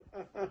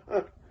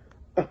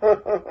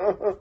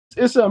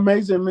It's an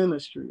amazing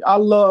ministry. I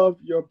love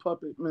your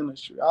puppet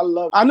ministry.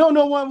 I know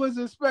no one was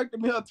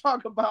expecting me to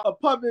talk about a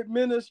puppet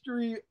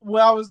ministry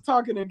when I was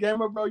talking to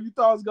Gamer Bro. You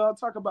thought I was gonna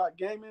talk about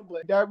gaming,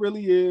 but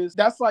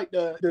that's like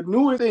the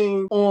newest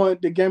thing on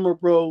the Gamer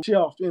Bro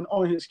shelf and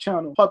on his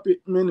channel, puppet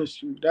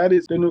ministry. That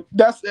is the new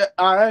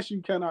I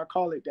actually cannot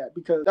call it that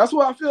because that's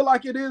what I feel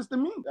like it is to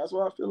me. That's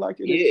what I feel like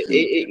it is to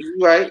me. You're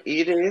right.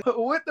 It is.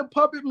 With the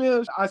puppet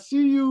ministry, I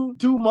see you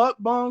do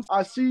mukbangs.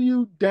 I see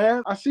you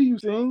dance. I see you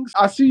sing.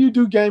 I see you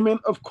do gaming,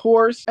 of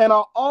course. And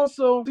I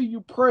also see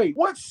you pray.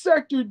 What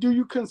sector do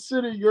you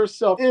consider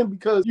yourself in?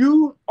 Because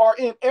you are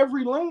in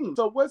every lane.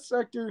 So what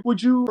sector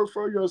would you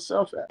refer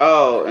yourself at?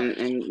 Oh,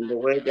 and the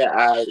way that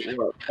I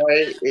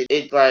play,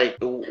 it's like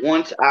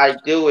once I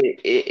do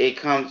it, it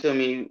comes to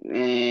me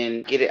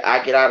and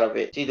I get out of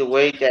it. See the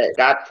way that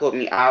God put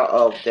me out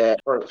of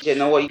that first. You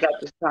know what? You got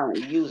this time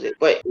to use it,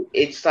 but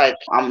it's like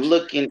I'm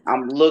looking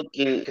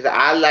because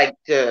I like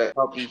to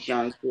help these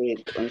young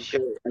kids and show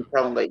and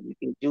tell them like you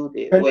can do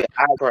this. The way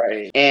I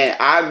pray, and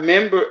I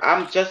remember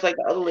I'm just like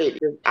the other lady.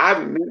 'Cause I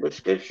remember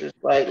scriptures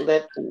like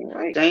left and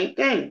right. Same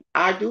thing.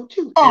 I do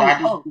too. And I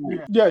do.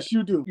 Yes,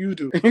 you do. You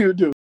do. You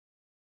do.